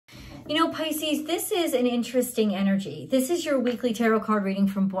You know, Pisces, this is an interesting energy. This is your weekly tarot card reading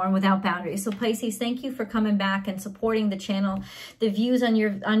from Born Without Boundaries. So Pisces, thank you for coming back and supporting the channel. The views on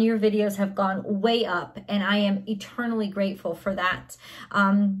your videos have gone way up, and I am eternally grateful for that.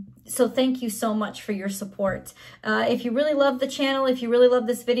 So thank you so much for your support. If you really love the channel, if you really love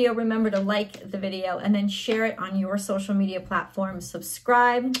this video, remember to like the video and then share it on your social media platforms.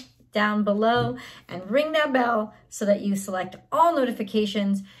 Subscribe down below and ring that bell so that you select all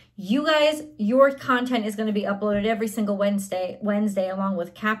notifications. You guys, your content is going to be uploaded every single Wednesday along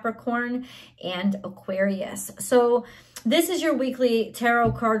with Capricorn and Aquarius. So this is your weekly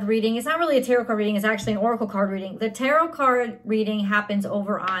tarot card reading. It's not really a tarot card reading. It's actually an oracle card reading. The tarot card reading happens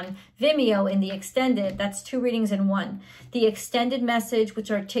over on Vimeo in the extended. That's 2 readings in 1. The extended message,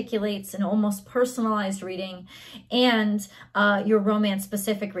 which articulates an almost personalized reading, and your romance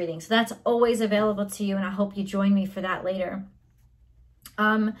specific reading. So that's always available to you, and I hope you join me for that later.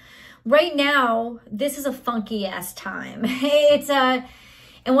 Right now, this is a funky ass time.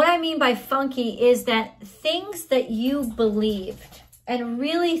 And what I mean by funky is that things that you believed and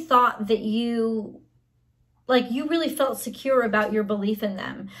really thought that you really felt secure about your belief in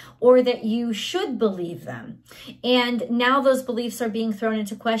them, or that you should believe them. And now those beliefs are being thrown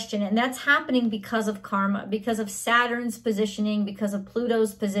into question. And that's happening because of karma, because of Saturn's positioning, because of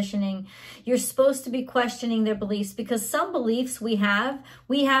Pluto's positioning. You're supposed to be questioning their beliefs, because some beliefs we have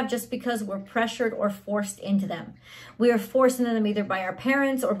just because we're pressured or forced into them. We are forced into them either by our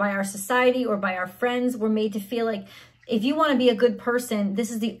parents or by our society or by our friends. We're made to feel like, if you want to be a good person,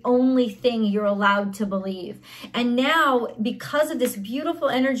 this is the only thing you're allowed to believe. And now, because of this beautiful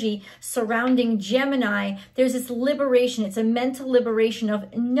energy surrounding Gemini, there's this liberation. It's a mental liberation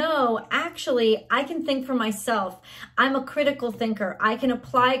of, no, actually, I can think for myself. I'm a critical thinker. I can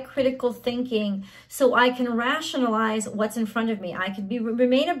apply critical thinking so I can rationalize what's in front of me. I can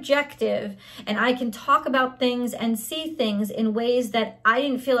remain objective, and I can talk about things and see things in ways that I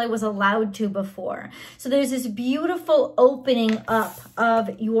didn't feel I was allowed to before. So there's this beautiful opening up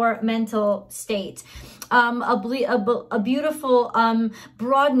of your mental state, a beautiful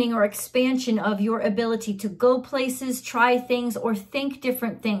broadening or expansion of your ability to go places, try things, or think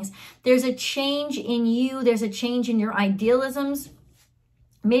different things. There's a change in you. There's a change in your idealisms.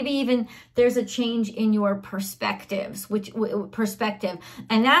 Maybe even there's a change in your perspectives,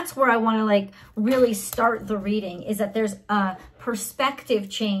 and that's where I want to really start the reading, is that there's a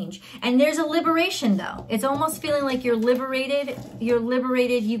perspective change, and there's a liberation though. It's almost feeling like you're liberated.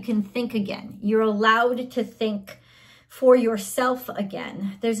 You can think again. You're allowed to think for yourself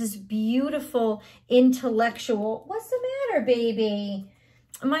again. There's this beautiful intellectual, what's the matter, baby?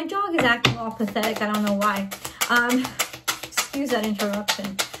 My dog is acting all pathetic. I don't know why. Excuse that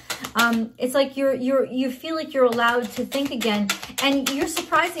interruption. It's like you feel like you're allowed to think again, and you're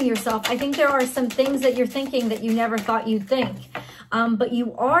surprising yourself. I think there are some things that you're thinking that you never thought you'd think. But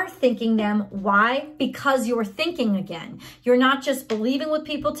you are thinking them. Why? Because you're thinking again. You're not just believing what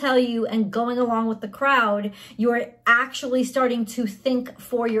people tell you and going along with the crowd. You're actually starting to think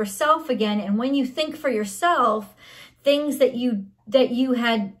for yourself again. And when you think for yourself, things that you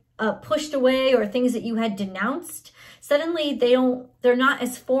had pushed away, or things that you had denounced, suddenly they're not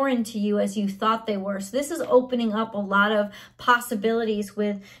as foreign to you as you thought they were. So this is opening up a lot of possibilities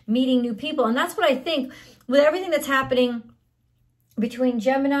with meeting new people. And that's what I think with everything that's happening between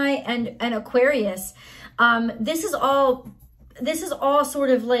Gemini and Aquarius. This is all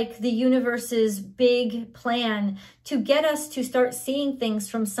sort of like the universe's big plan to get us to start seeing things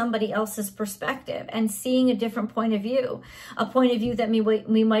from somebody else's perspective and seeing a different point of view, a point of view that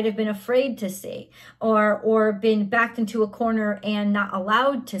we might have been afraid to see, or been backed into a corner and not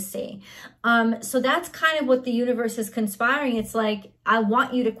allowed to see. So that's kind of what the universe is conspiring. It's like, I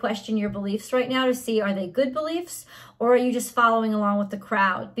want you to question your beliefs right now to see, are they good beliefs, or are you just following along with the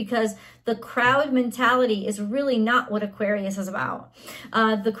crowd? Because the crowd mentality is really not what Aquarius is about.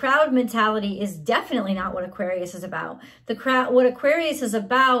 The crowd mentality is definitely not what Aquarius is about. What Aquarius is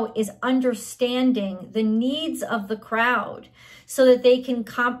about is understanding the needs of the crowd, so that they can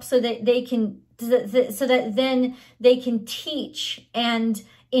then they can teach and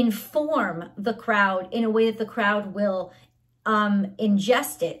inform the crowd in a way that the crowd will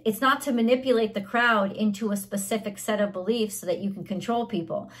ingest it. It's not to manipulate the crowd into a specific set of beliefs so that you can control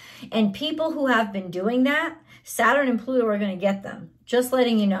people. And people who have been doing that, Saturn and Pluto are going to get them. Just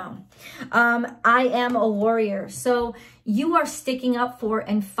letting you know. I am a warrior. So you are sticking up for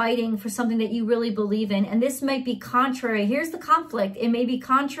and fighting for something that you really believe in. And this might be contrary. Here's the conflict. It may be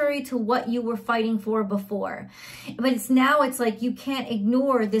contrary to what you were fighting for before. But it's like you can't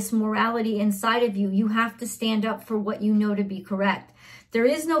ignore this morality inside of you. You have to stand up for what you know to be correct. There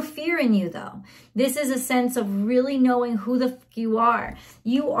is no fear in you, though. This is a sense of really knowing who the fuck you are.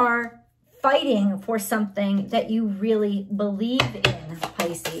 You are fighting for something that you really believe in,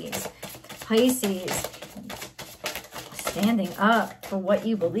 Pisces. Pisces, standing up for what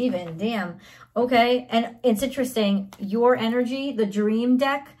you believe in. Damn. Okay. And it's interesting. Your energy, the dream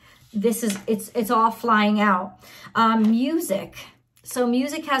deck, this is, it's all flying out. Music. So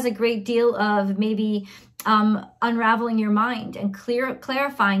music has a great deal of maybe unraveling your mind and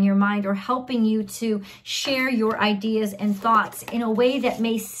clarifying your mind, or helping you to share your ideas and thoughts in a way that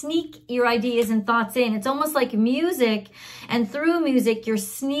may sneak your ideas and thoughts in. It's almost like music, and through music, you're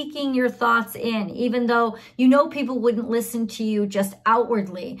sneaking your thoughts in, even though you know people wouldn't listen to you just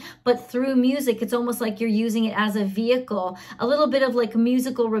outwardly. But through music, it's almost like you're using it as a vehicle, a little bit of like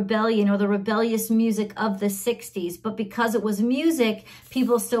musical rebellion, or the rebellious music of the 60s. But because it was music,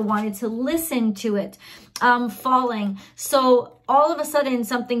 people still wanted to listen to it. Falling. So all of a sudden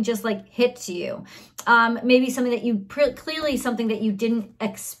something just like hits you. Maybe something that you clearly something that you didn't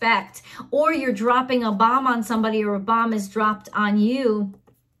expect, or you're dropping a bomb on somebody, or a bomb is dropped on you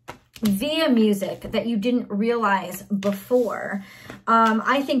via music that you didn't realize before.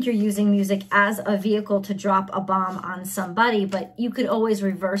 I think you're using music as a vehicle to drop a bomb on somebody, but you could always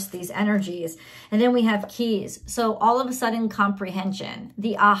reverse these energies. And then we have keys. So all of a sudden, comprehension,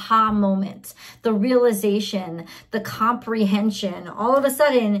 the aha moment, the realization, the comprehension, all of a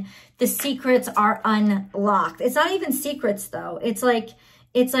sudden the secrets are unlocked. It's not even secrets though. It's like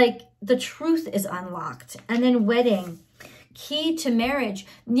the truth is unlocked. And then wedding. Key to marriage.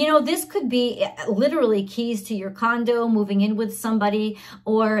 You know, this could be literally keys to your condo, moving in with somebody,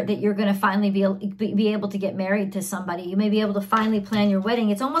 or that you're going to finally be able to get married to somebody. You may be able to finally plan your wedding.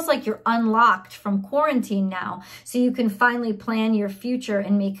 It's almost like you're unlocked from quarantine now, so you can finally plan your future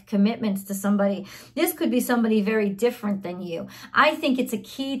and make commitments to somebody. This could be somebody very different than you. I think it's a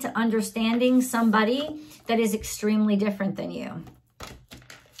key to understanding somebody that is extremely different than you.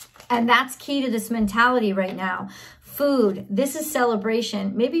 And that's key to this mentality right now. Food. This is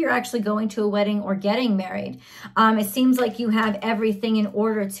celebration. Maybe you're actually going to a wedding or getting married. It seems like you have everything in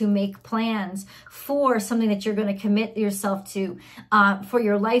order to make plans for something that you're going to commit yourself to for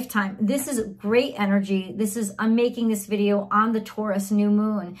your lifetime. This is great energy. I'm making this video on the Taurus new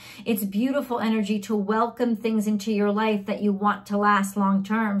moon. It's beautiful energy to welcome things into your life that you want to last long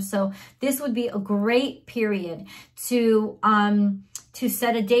term. So this would be a great period to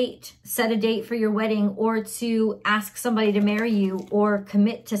set a date for your wedding, or to ask somebody to marry you, or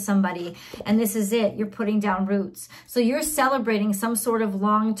commit to somebody. And this is it. You're putting down roots. So you're celebrating some sort of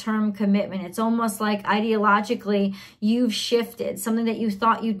long-term commitment. It's almost like ideologically you've shifted. Something that you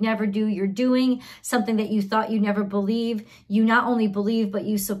thought you'd never do, you're doing. Something that you thought you'd never believe, you not only believe, but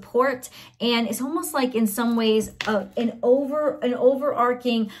you support. And it's almost like in some ways an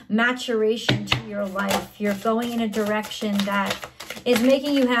overarching maturation to your life. You're going in a direction that is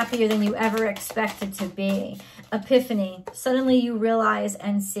making you happier than you ever expected to be. Epiphany. Suddenly you realize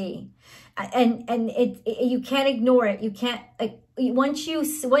and see. And you can't ignore it. You can't, once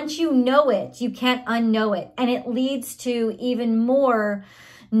you know it, you can't unknow it. And it leads to even more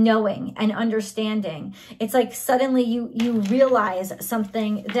knowing and understanding. It's like suddenly you realize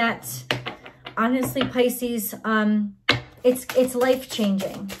something that, honestly, Pisces, it's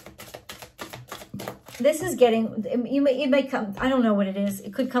life-changing. This is getting, it may come, I don't know what it is.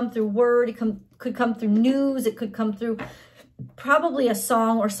 It could come through word, it could come through news, it could come through probably a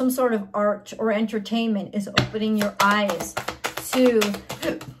song, or some sort of art or entertainment is opening your eyes to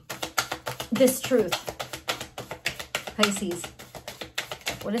this truth. Pisces.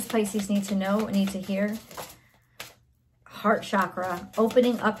 What does Pisces need to know, need to hear? Heart chakra,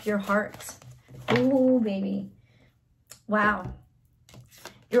 opening up your heart. Ooh, baby. Wow.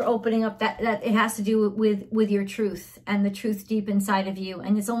 You're opening up that it has to do with your truth, and the truth deep inside of you.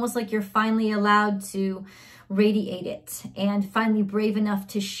 And it's almost like you're finally allowed to radiate it, and finally brave enough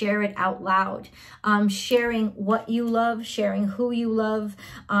to share it out loud. Sharing what you love, sharing who you love,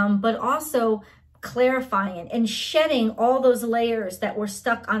 but also clarifying it and shedding all those layers that were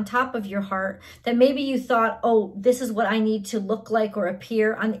stuck on top of your heart, that maybe you thought, oh, this is what I need to look like or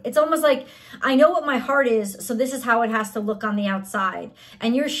appear on. It's almost like, I know what my heart is, so this is how it has to look on the outside.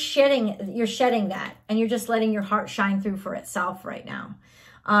 And you're shedding that, and you're just letting your heart shine through for itself right now.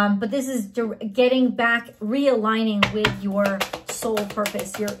 But this is getting back, realigning with your soul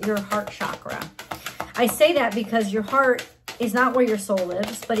purpose, your heart chakra. I say that because your heart is not where your soul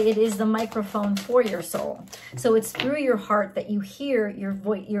lives, but it is the microphone for your soul. So it's through your heart that you hear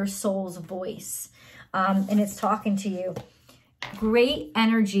your soul's voice, and it's talking to you. Great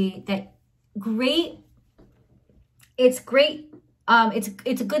energy, it's great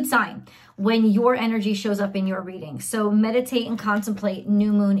it's a good sign when your energy shows up in your reading. So meditate and contemplate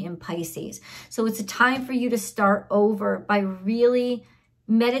new moon in Pisces. So it's a time for you to start over by really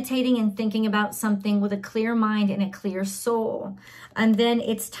meditating and thinking about something with a clear mind and a clear soul. And then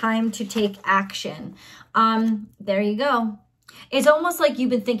it's time to take action. There you go. It's almost like you've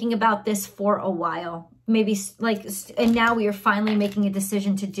been thinking about this for a while, maybe like, and now we are finally making a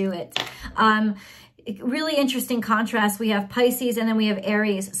decision to do it. Really interesting contrast. We have Pisces and then we have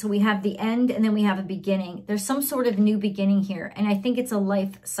Aries. So we have the end and then we have a beginning. There's some sort of new beginning here. And I think it's a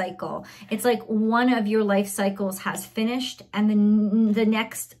life cycle. It's like one of your life cycles has finished and then the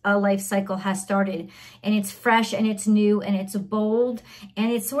next life cycle has started. And it's fresh and it's new and it's bold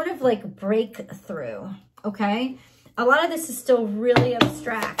and it's sort of like breakthrough. Okay. A lot of this is still really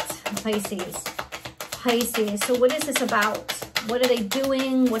abstract, Pisces. Pisces. So what is this about? What are they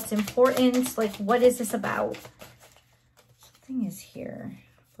doing? What's important? Like, what is this about? Something is here,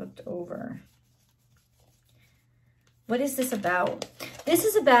 flipped over. What is this about? This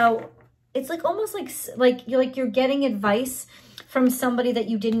is about, it's like almost like you're getting advice from somebody that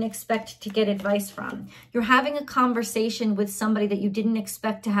you didn't expect to get advice from. You're having a conversation with somebody that you didn't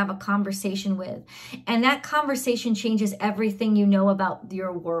expect to have a conversation with. And that conversation changes everything you know about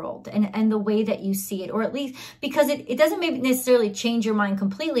your world and the way that you see it, or at least because it doesn't maybe necessarily change your mind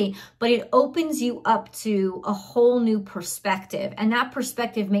completely, but it opens you up to a whole new perspective. And that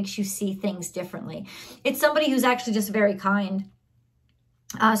perspective makes you see things differently. It's somebody who's actually just very kind.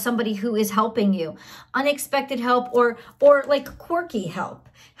 Somebody who is helping you, unexpected help or like quirky help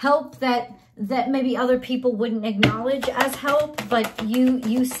that maybe other people wouldn't acknowledge as help, but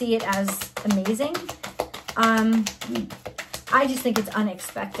you see it as amazing. I just think it's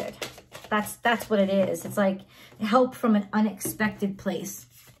unexpected. That's what it is. It's like help from an unexpected place,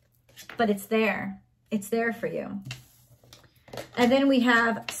 but it's there. It's there for you. And then we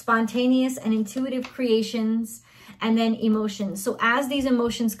have spontaneous and intuitive creations. And then emotions. So as these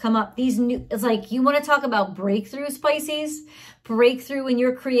emotions come up, it's like, you want to talk about breakthroughs, Pisces? Breakthrough in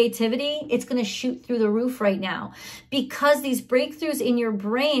your creativity, it's going to shoot through the roof right now. Because these breakthroughs in your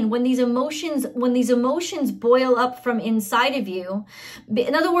brain, when these emotions boil up from inside of you,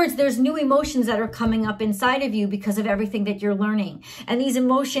 in other words, there's new emotions that are coming up inside of you because of everything that you're learning. And these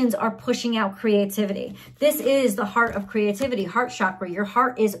emotions are pushing out creativity. This is the heart of creativity, heart chakra. Your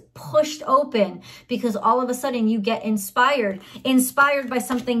heart is pushed open because all of a sudden you get inspired by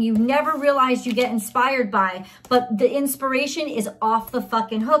something you never realized you get inspired by, but the inspiration is off the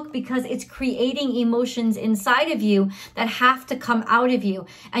fucking hook because it's creating emotions inside of you that have to come out of you.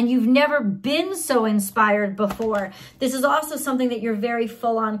 And you've never been so inspired before. This is also something that you're very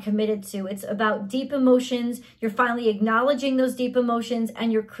full on committed to. It's about deep emotions. You're finally acknowledging those deep emotions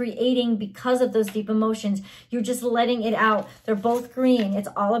and you're creating because of those deep emotions. You're just letting it out. They're both green. It's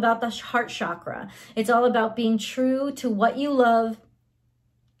all about the heart chakra. It's all about being true to what you love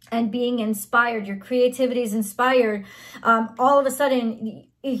and being inspired. Your creativity is inspired. All of a sudden,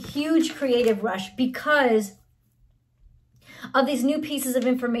 a huge creative rush because of these new pieces of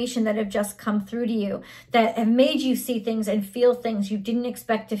information that have just come through to you that have made you see things and feel things you didn't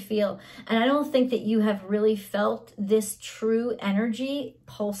expect to feel. And I don't think that you have really felt this true energy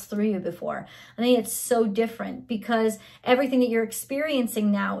pulse through you before. I think it's so different because everything that you're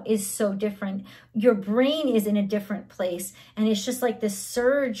experiencing now is so different. Your brain is in a different place. And it's just like this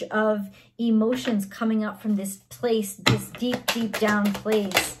surge of emotions coming up from this place, this deep, deep down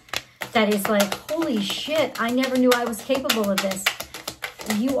place. That is like, holy shit, I never knew I was capable of this.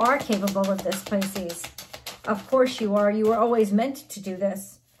 You are capable of this, Pisces. Of course you are. You were always meant to do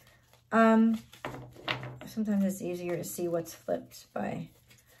this. Sometimes it's easier to see what's flipped by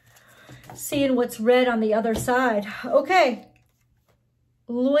seeing what's red on the other side. Okay.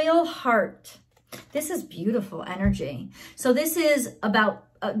 Loyal heart. This is beautiful energy. So this is about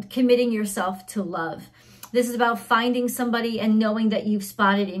committing yourself to love. This is about finding somebody and knowing that you've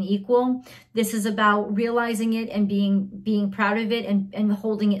spotted an equal. This is about realizing it and being proud of it and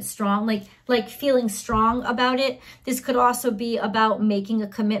holding it strong, like feeling strong about it. This could also be about making a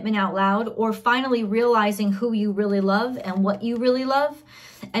commitment out loud or finally realizing who you really love and what you really love.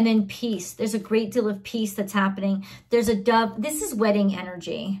 And then peace. There's a great deal of peace that's happening. There's a dove. This is wedding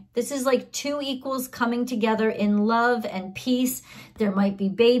energy. This is like two equals coming together in love and peace. There might be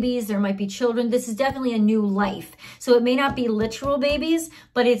babies. There might be children. This is definitely a new life. So it may not be literal babies,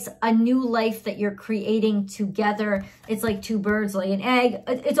 but it's a new life that you're creating together. It's like two birds lay an egg.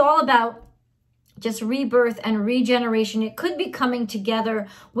 It's all about just rebirth and regeneration. It could be coming together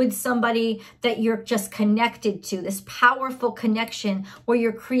with somebody that you're just connected to, this powerful connection where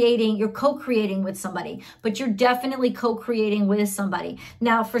you're co-creating with somebody, but you're definitely co-creating with somebody.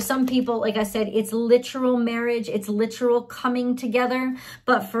 Now, for some people, like I said, it's literal marriage, it's literal coming together,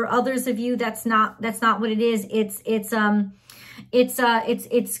 but for others of you, that's not what it is. It's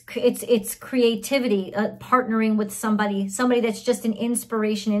creativity, partnering with somebody that's just an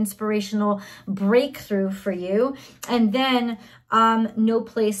inspirational breakthrough for you. And then no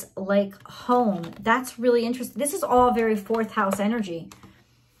place like home. That's really interesting. This is all very fourth house energy.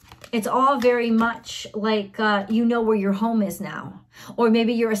 It's all very much like you know where your home is now. Or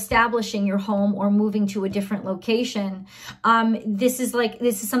maybe you're establishing your home or moving to a different location. This is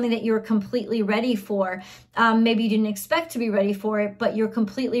something that you're completely ready for. Maybe you didn't expect to be ready for it, but you're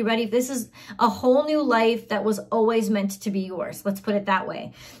completely ready. This is a whole new life that was always meant to be yours. Let's put it that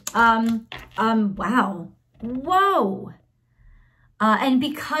way. Wow. Whoa. And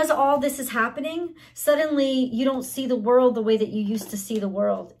because all this is happening, suddenly you don't see the world the way that you used to see the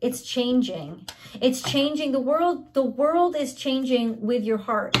world. It's changing. It's changing. The world is changing with your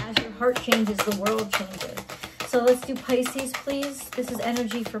heart. As your heart changes, the world changes. So let's do Pisces, please. This is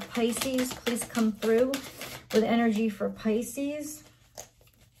energy for Pisces. Please come through with energy for Pisces.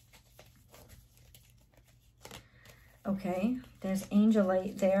 Okay, there's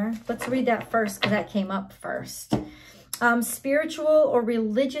Angelite there. Let's read that first because that came up first. Spiritual or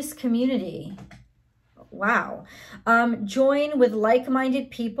religious community. Wow. Join with like-minded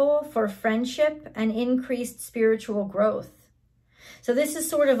people for friendship and increased spiritual growth. So this is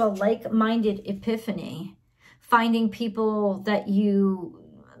sort of a like-minded epiphany. Finding people that you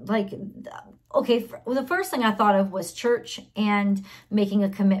like. Okay, the first thing I thought of was church and making a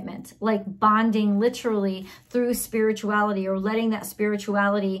commitment, like bonding literally through spirituality, or letting that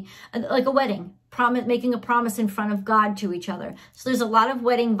spirituality, like a wedding, making a promise in front of God to each other. So there's a lot of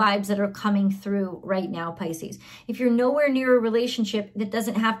wedding vibes that are coming through right now, Pisces. If you're nowhere near a relationship, that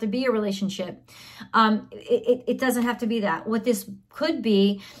doesn't have to be a relationship. It doesn't have to be that. What this could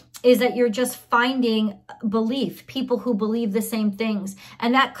be is that you're just finding belief, people who believe the same things.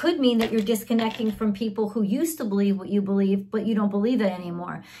 And that could mean that you're disconnecting from people who used to believe what you believe, but you don't believe it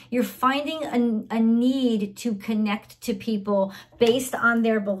anymore. You're finding a need to connect to people based on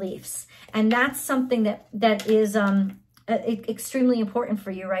their beliefs. And that's something that is extremely important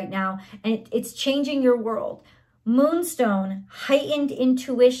for you right now. And it's changing your world. Moonstone, heightened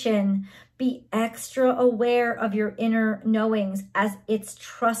intuition. Be extra aware of your inner knowings as it's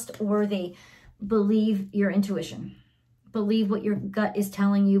trustworthy. Believe your intuition. Believe what your gut is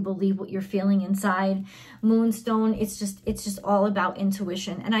telling you. Believe what you're feeling inside. Moonstone, it's just all about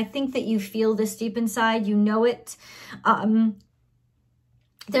intuition. And I think that you feel this deep inside. You know it.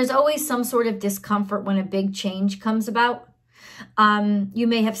 There's always some sort of discomfort when a big change comes about. You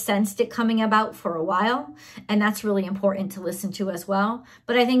may have sensed it coming about for a while, and that's really important to listen to as well.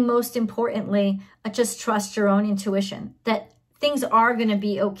 But I think most importantly, just trust your own intuition that things are going to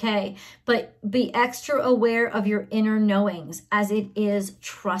be okay, but be extra aware of your inner knowings as it is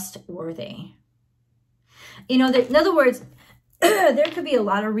trustworthy. You know, in other words, there could be a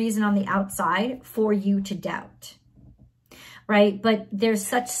lot of reason on the outside for you to doubt. Right? But there's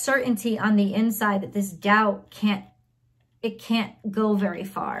such certainty on the inside that this doubt can't go very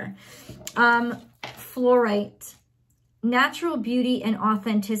far. Fluorite, natural beauty and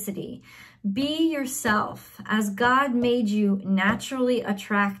authenticity. Be yourself as God made you naturally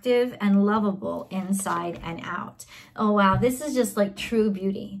attractive and lovable inside and out. Oh, wow. This is just like true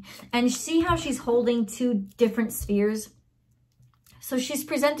beauty. And see how she's holding two different spheres? So she's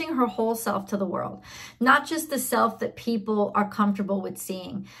presenting her whole self to the world, not just the self that people are comfortable with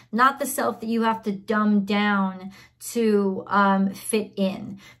seeing, not the self that you have to dumb down to fit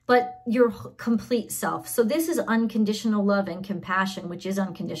in, but your complete self. So this is unconditional love and compassion, which is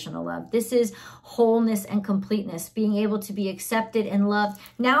unconditional love. This is wholeness and completeness, being able to be accepted and loved.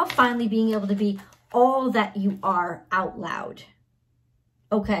 Now finally being able to be all that you are out loud.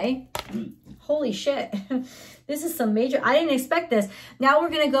 Okay. Holy shit. This is some major, I didn't expect this. Now we're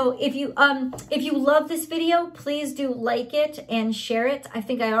going to go, if you love this video, please do like it and share it. I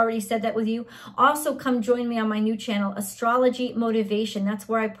think I already said that with you. Also come join me on my new channel, Astrology Motivation. That's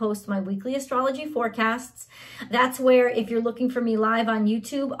where I post my weekly astrology forecasts. That's where, if you're looking for me live on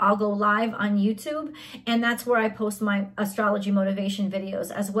YouTube, I'll go live on YouTube. And that's where I post my astrology motivation videos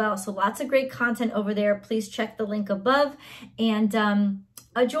as well. So lots of great content over there. Please check the link above and,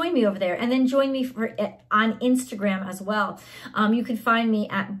 join me over there, and then join me on Instagram as well. You can find me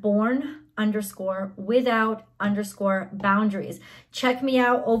at Born _without_boundaries. Check me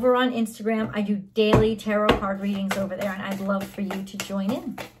out over on Instagram. I do daily tarot card readings over there, and I'd love for you to join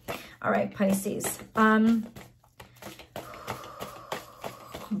in. All right, Pisces.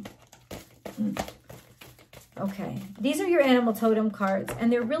 Okay, these are your animal totem cards,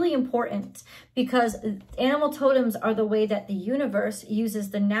 and they're really important because animal totems are the way that the universe uses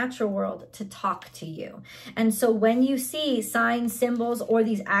the natural world to talk to you. And so when you see signs, symbols, or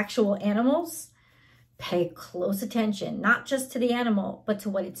these actual animals, pay close attention, not just to the animal, but to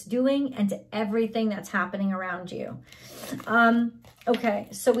what it's doing and to everything that's happening around you. Okay,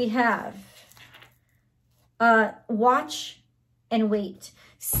 so we have watch and wait.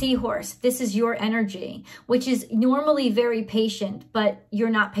 Seahorse, this is your energy, which is normally very patient, but you're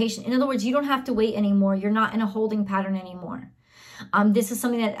not patient. In other words, you don't have to wait anymore. You're not in a holding pattern anymore. This is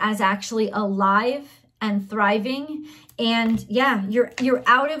something that is actually alive and thriving. And yeah, you're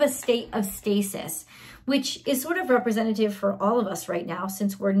out of a state of stasis, which is sort of representative for all of us right now,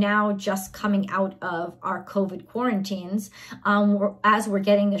 since we're now just coming out of our COVID quarantines. As we're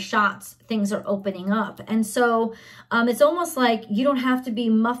getting the shots, things are opening up. And so it's almost like you don't have to be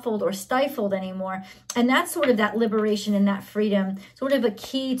muffled or stifled anymore. And that's sort of that liberation and that freedom, sort of a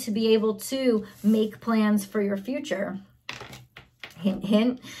key to be able to make plans for your future. Hint,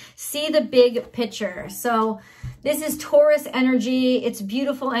 hint. See the big picture. So this is Taurus energy. It's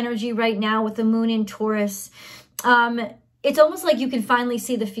beautiful energy right now with the moon in Taurus. It's almost like you can finally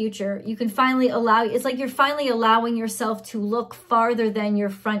see the future. You can finally it's like you're finally allowing yourself to look farther than your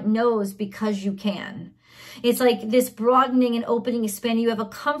front nose because you can. It's like this broadening and opening, expanding. You have a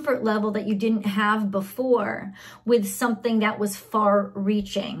comfort level that you didn't have before with something that was far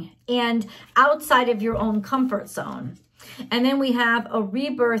reaching and outside of your own comfort zone. And then we have a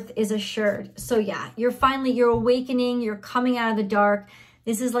rebirth is assured. So yeah, you're awakening, you're coming out of the dark.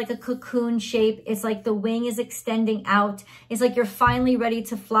 This is like a cocoon shape. It's like the wing is extending out. It's like you're finally ready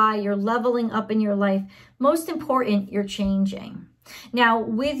to fly. You're leveling up in your life. Most important, you're changing. Now,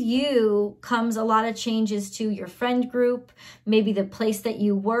 with you comes a lot of changes to your friend group, maybe the place that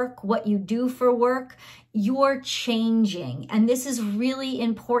you work, what you do for work. You're changing. And this is really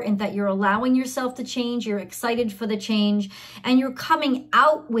important that you're allowing yourself to change. You're excited for the change and you're coming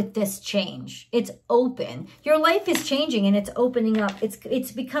out with this change. It's open. Your life is changing and it's opening up.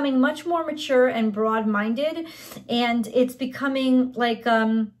 It's becoming much more mature and broad-minded, and it's becoming like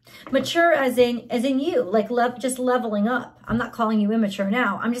mature as in you, like just leveling up. I'm not calling you immature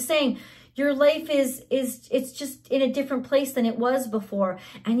now. I'm just saying your life it's just in a different place than it was before,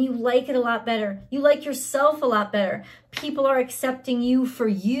 and you like it a lot better. You like yourself a lot better. People are accepting you for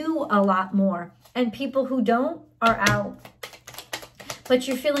you a lot more, and people who don't are out. But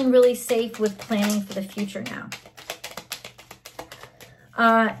you're feeling really safe with planning for the future now.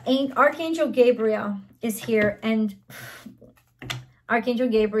 Archangel Gabriel is here, and Archangel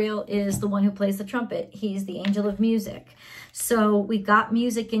Gabriel is the one who plays the trumpet. He's the angel of music. So we got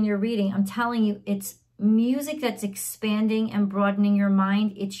music in your reading. I'm telling you, it's music that's expanding and broadening your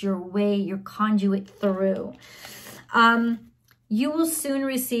mind. It's your way, your conduit through. You will soon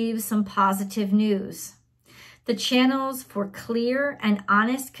receive some positive news. The channels for clear and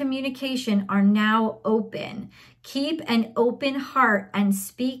honest communication are now open. Keep an open heart and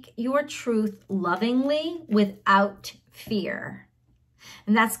speak your truth lovingly without fear.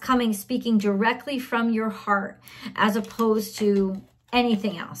 And that's speaking directly from your heart as opposed to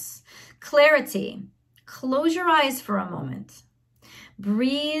anything else. Clarity. Close your eyes for a moment.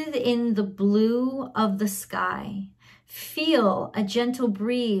 Breathe in the blue of the sky. Feel a gentle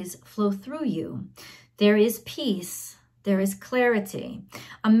breeze flow through you. There is peace. There is clarity.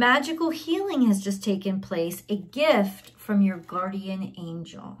 A magical healing has just taken place. A gift from your guardian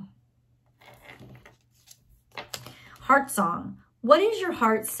angel. Heart song. What is your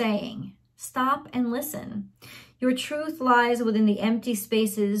heart saying? Stop and listen. Your truth lies within the empty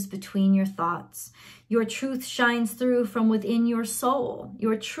spaces between your thoughts. Your truth shines through from within your soul.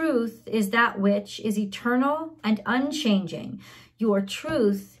 Your truth is that which is eternal and unchanging. Your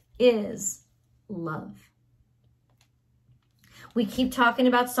truth is love. We keep talking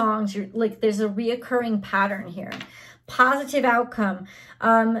about songs. There's a reoccurring pattern here. Positive outcome.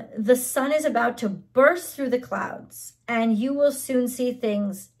 The sun is about to burst through the clouds, and you will soon see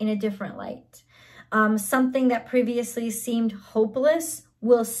things in a different light. Something that previously seemed hopeless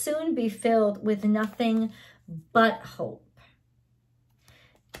will soon be filled with nothing but hope.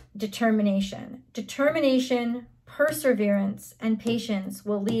 Determination. Determination, perseverance, and patience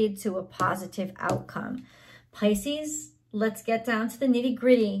will lead to a positive outcome. Pisces, let's get down to the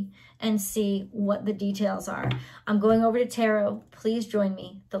nitty-gritty and see what the details are. I'm going over to tarot. Please join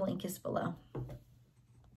me. The link is below.